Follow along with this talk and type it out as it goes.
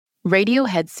Radio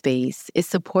Headspace is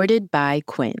supported by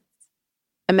Quince.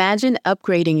 Imagine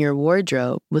upgrading your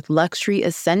wardrobe with luxury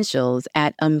essentials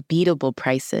at unbeatable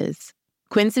prices.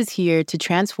 Quince is here to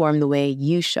transform the way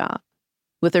you shop,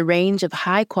 with a range of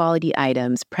high-quality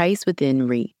items priced within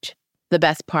reach. The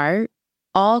best part?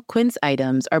 All Quince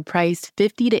items are priced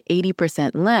 50 to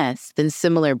 80% less than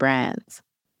similar brands.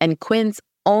 And Quince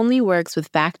only works with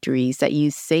factories that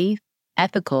use safe,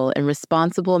 ethical, and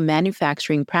responsible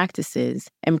manufacturing practices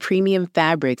and premium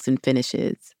fabrics and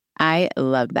finishes. I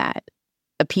love that.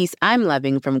 A piece I'm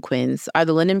loving from Quince are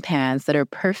the linen pants that are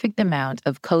perfect amount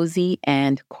of cozy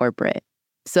and corporate.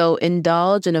 So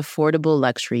indulge in affordable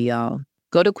luxury, y'all.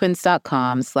 Go to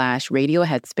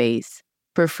quince.com/radioheadspace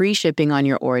for free shipping on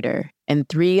your order and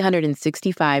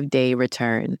 365-day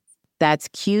return. That's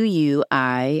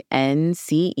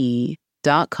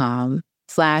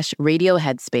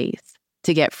QUINCE.com/radioheadspace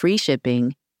to get free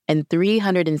shipping and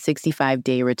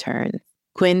 365-day return.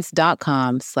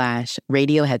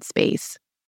 Quince.com/radioheadspace.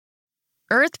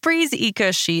 Earthbreeze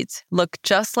Eco Sheets look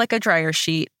just like a dryer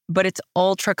sheet, but it's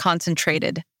ultra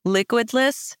concentrated,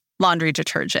 liquidless laundry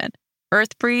detergent.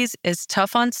 Earthbreeze is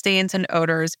tough on stains and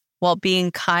odors while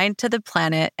being kind to the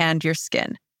planet and your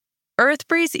skin.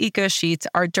 Earthbreeze Eco Sheets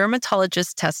are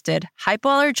dermatologist tested,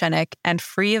 hypoallergenic, and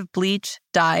free of bleach,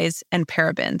 dyes, and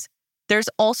parabens. There's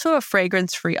also a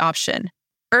fragrance-free option.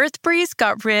 Earthbreeze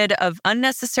got rid of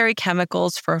unnecessary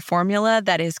chemicals for a formula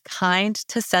that is kind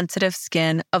to sensitive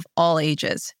skin of all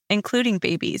ages, including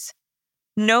babies.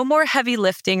 No more heavy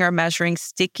lifting or measuring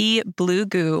sticky blue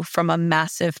goo from a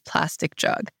massive plastic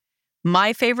jug.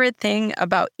 My favorite thing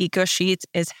about Eco Sheets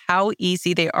is how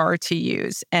easy they are to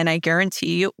use, and I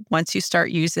guarantee you, once you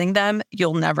start using them,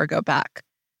 you'll never go back.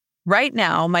 Right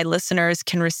now, my listeners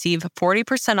can receive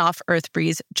 40% off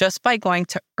Earthbreeze just by going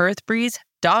to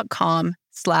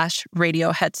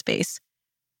earthbreeze.com/radioheadspace.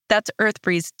 That's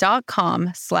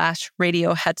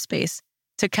earthbreeze.com/radioheadspace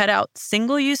to cut out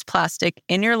single-use plastic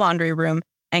in your laundry room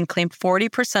and claim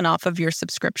 40% off of your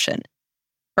subscription.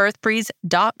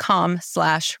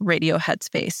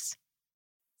 earthbreeze.com/radioheadspace.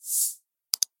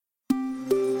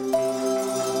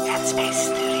 Headspace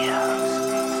Studios.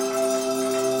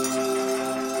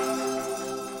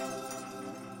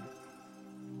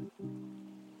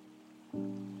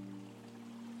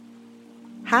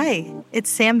 Hi, it's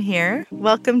Sam here.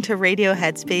 Welcome to Radio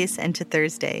Headspace and to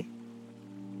Thursday.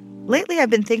 Lately, I've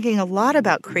been thinking a lot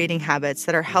about creating habits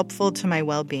that are helpful to my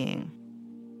well-being.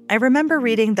 I remember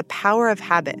reading The Power of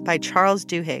Habit by Charles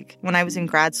Duhigg when I was in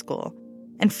grad school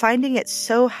and finding it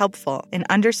so helpful in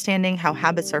understanding how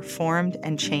habits are formed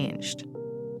and changed.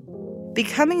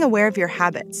 Becoming aware of your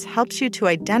habits helps you to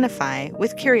identify,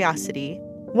 with curiosity,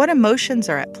 what emotions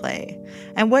are at play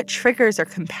and what triggers are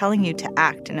compelling you to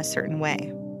act in a certain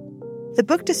way. The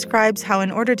book describes how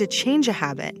in order to change a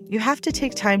habit, you have to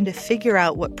take time to figure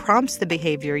out what prompts the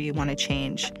behavior you want to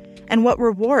change and what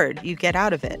reward you get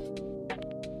out of it.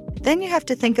 Then you have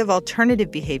to think of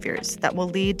alternative behaviors that will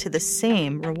lead to the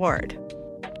same reward.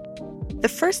 The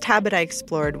first habit I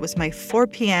explored was my 4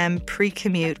 p.m.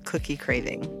 pre-commute cookie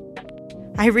craving.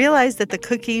 I realized that the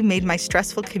cookie made my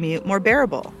stressful commute more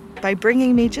bearable by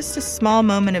bringing me just a small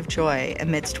moment of joy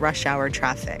amidst rush hour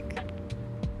traffic.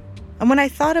 And when I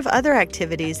thought of other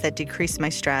activities that decreased my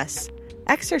stress,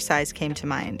 exercise came to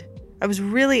mind. I was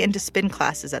really into spin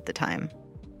classes at the time.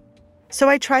 So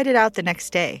I tried it out the next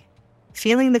day,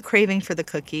 feeling the craving for the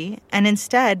cookie and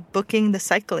instead booking the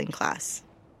cycling class.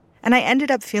 And I ended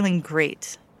up feeling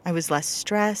great. I was less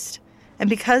stressed, and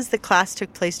because the class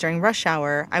took place during rush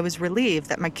hour, I was relieved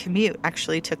that my commute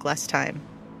actually took less time.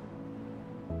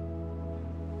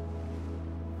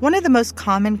 One of the most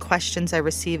common questions I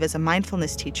receive as a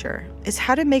mindfulness teacher is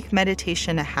how to make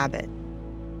meditation a habit.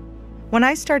 When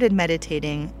I started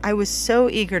meditating, I was so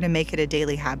eager to make it a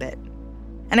daily habit,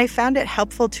 and I found it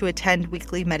helpful to attend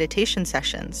weekly meditation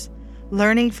sessions,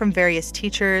 learning from various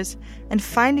teachers, and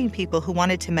finding people who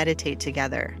wanted to meditate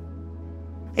together.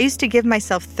 I used to give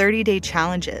myself 30-day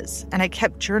challenges, and I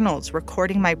kept journals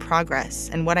recording my progress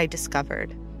and what I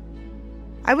discovered.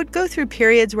 I would go through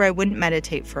periods where I wouldn't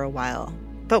meditate for a while,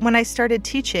 but when I started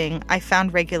teaching, I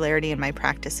found regularity in my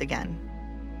practice again.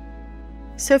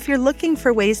 So if you're looking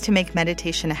for ways to make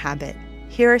meditation a habit,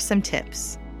 here are some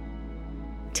tips.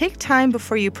 Take time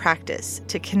before you practice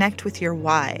to connect with your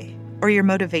why or your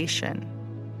motivation.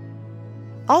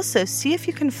 Also, see if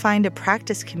you can find a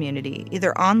practice community,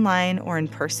 either online or in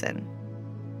person.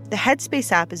 The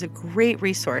Headspace app is a great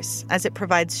resource as it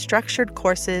provides structured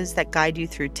courses that guide you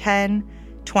through 10,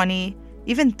 20,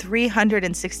 even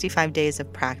 365 days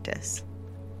of practice.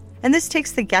 And this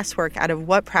takes the guesswork out of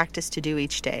what practice to do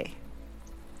each day.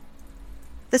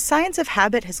 The science of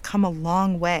habit has come a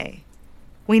long way.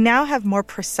 We now have more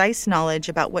precise knowledge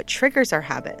about what triggers our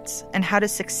habits and how to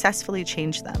successfully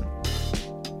change them.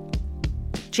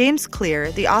 James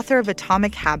Clear, the author of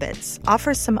Atomic Habits,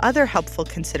 offers some other helpful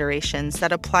considerations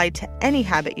that apply to any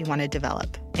habit you want to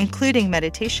develop, including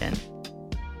meditation.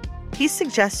 He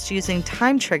suggests using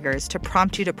time triggers to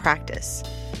prompt you to practice,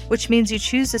 which means you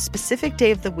choose a specific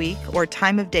day of the week or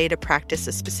time of day to practice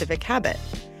a specific habit,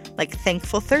 like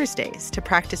Thankful Thursdays to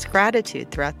practice gratitude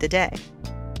throughout the day.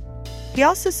 He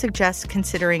also suggests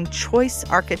considering choice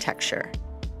architecture,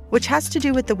 which has to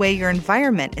do with the way your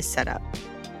environment is set up.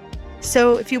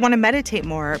 So if you want to meditate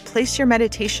more, place your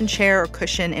meditation chair or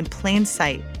cushion in plain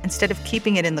sight instead of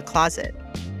keeping it in the closet.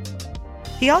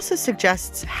 He also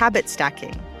suggests habit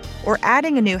stacking, or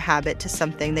adding a new habit to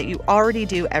something that you already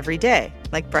do every day,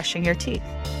 like brushing your teeth.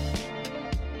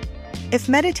 If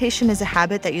meditation is a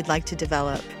habit that you'd like to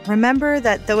develop, remember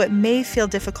that though it may feel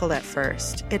difficult at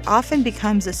first, it often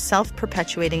becomes a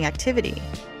self-perpetuating activity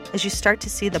as you start to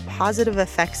see the positive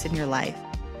effects in your life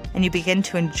and you begin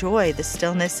to enjoy the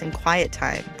stillness and quiet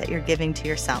time that you're giving to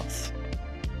yourself.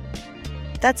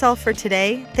 That's all for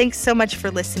today. Thanks so much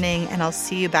for listening, and I'll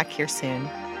see you back here soon.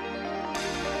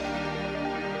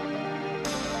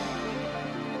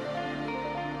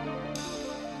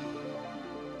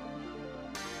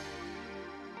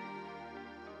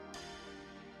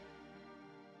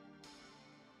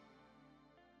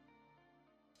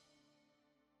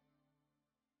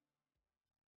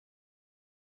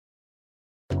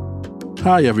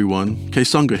 Hi everyone,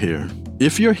 Kesunga here.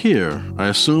 If you're here, I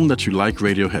assume that you like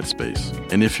Radio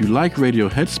Headspace. And if you like Radio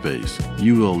Headspace,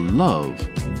 you will love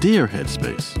Dear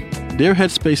Headspace. Dear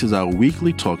Headspace is our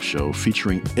weekly talk show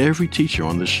featuring every teacher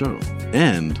on the show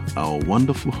and our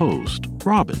wonderful host,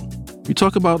 Robin. We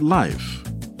talk about life.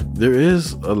 There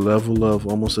is a level of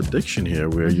almost addiction here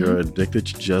where you're addicted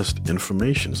to just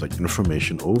information. It's like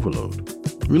information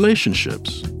overload.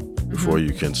 Relationships. Before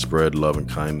you can spread love and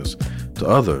kindness to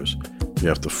others, you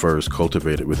have to first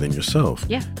cultivate it within yourself.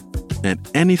 Yeah. And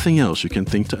anything else you can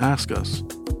think to ask us.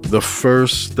 The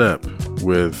first step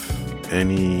with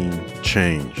any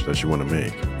change that you want to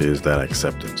make is that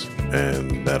acceptance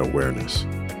and that awareness.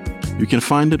 You can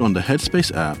find it on the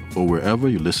Headspace app or wherever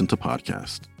you listen to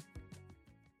podcasts.